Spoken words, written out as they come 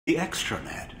The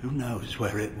extranet, who knows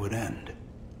where it would end?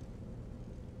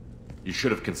 You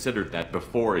should have considered that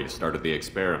before you started the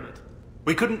experiment.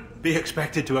 We couldn't be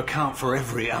expected to account for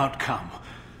every outcome.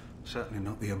 Certainly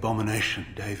not the abomination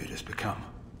David has become.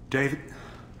 David,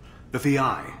 the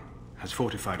VI has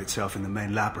fortified itself in the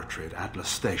main laboratory at Atlas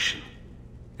Station.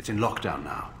 It's in lockdown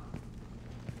now.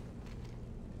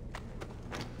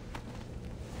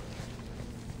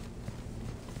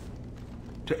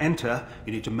 To enter,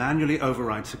 you need to manually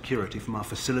override security from our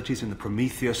facilities in the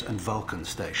Prometheus and Vulcan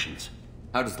stations.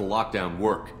 How does the lockdown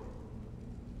work?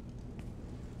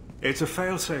 It's a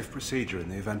fail-safe procedure in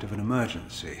the event of an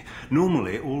emergency.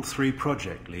 Normally, all 3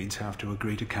 project leads have to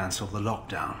agree to cancel the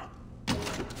lockdown.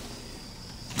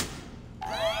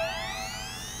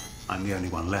 I'm the only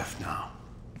one left now.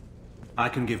 I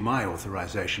can give my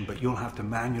authorization, but you'll have to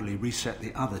manually reset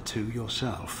the other 2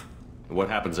 yourself. What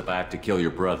happens if I have to kill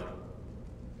your brother?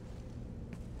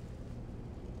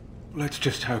 Let's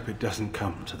just hope it doesn't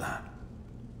come to that.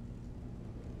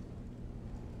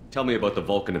 Tell me about the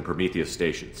Vulcan and Prometheus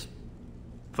stations.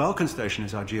 Vulcan Station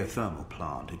is our geothermal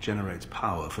plant. It generates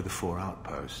power for the 4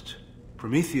 outposts.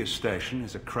 Prometheus Station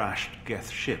is a crashed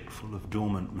Geth ship full of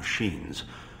dormant machines.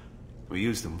 We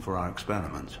use them for our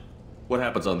experiments. What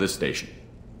happens on this station?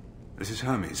 This is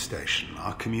Hermes Station,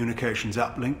 our communications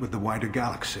uplink with the wider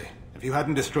galaxy. If you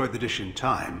hadn't destroyed the dish in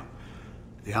time,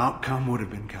 the outcome would have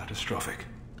been catastrophic.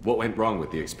 What went wrong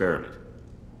with the experiment?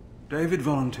 David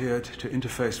volunteered to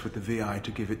interface with the VI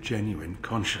to give it genuine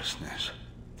consciousness.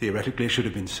 Theoretically, it should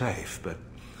have been safe, but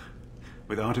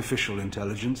with artificial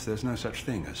intelligence, there's no such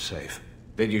thing as safe.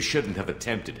 Then you shouldn't have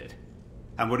attempted it.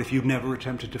 And what if you'd never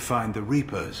attempted to find the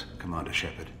Reapers, Commander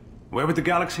Shepard? Where would the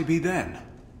galaxy be then?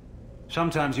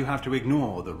 Sometimes you have to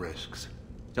ignore the risks.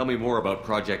 Tell me more about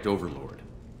Project Overlord.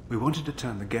 We wanted to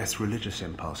turn the Geth's religious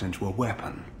impulse into a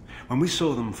weapon. When we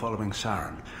saw them following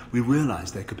Saren, we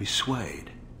realized they could be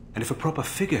swayed. And if a proper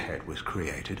figurehead was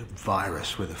created, a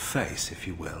virus with a face, if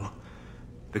you will,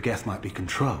 the Geth might be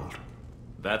controlled.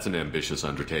 That's an ambitious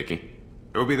undertaking.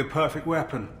 It would be the perfect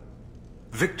weapon.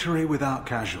 Victory without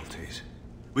casualties.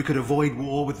 We could avoid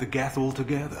war with the Geth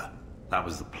altogether. That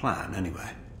was the plan, anyway.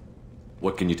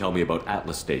 What can you tell me about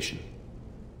Atlas Station?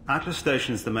 Atlas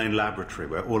Station is the main laboratory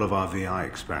where all of our VI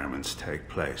experiments take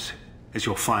place. It's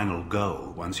your final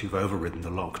goal once you've overridden the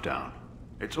lockdown.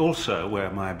 It's also where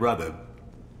my brother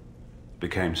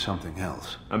became something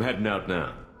else. I'm heading out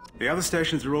now. The other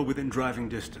stations are all within driving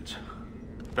distance.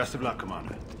 Best of luck,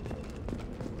 Commander.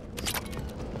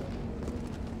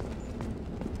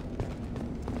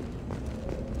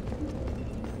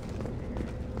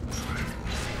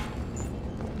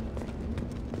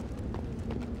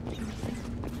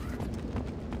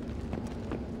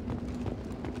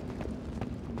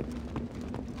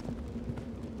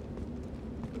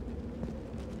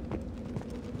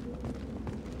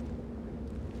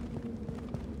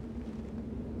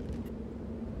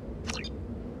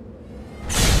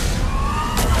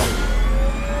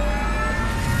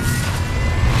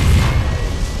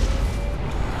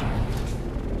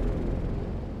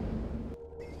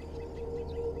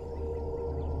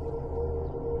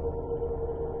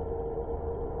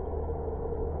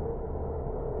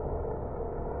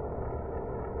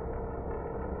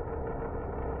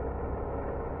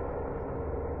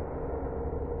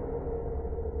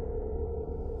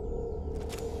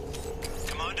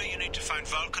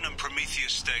 Vulcan and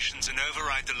Prometheus stations and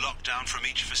override the lockdown from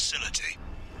each facility.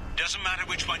 Doesn't matter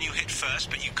which one you hit first,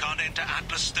 but you can't enter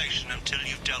Atlas Station until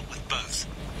you've dealt with both.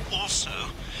 Also,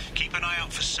 keep an eye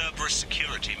out for Cerberus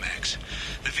security mechs.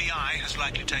 The VI has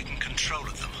likely taken control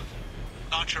of them.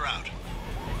 Archer out.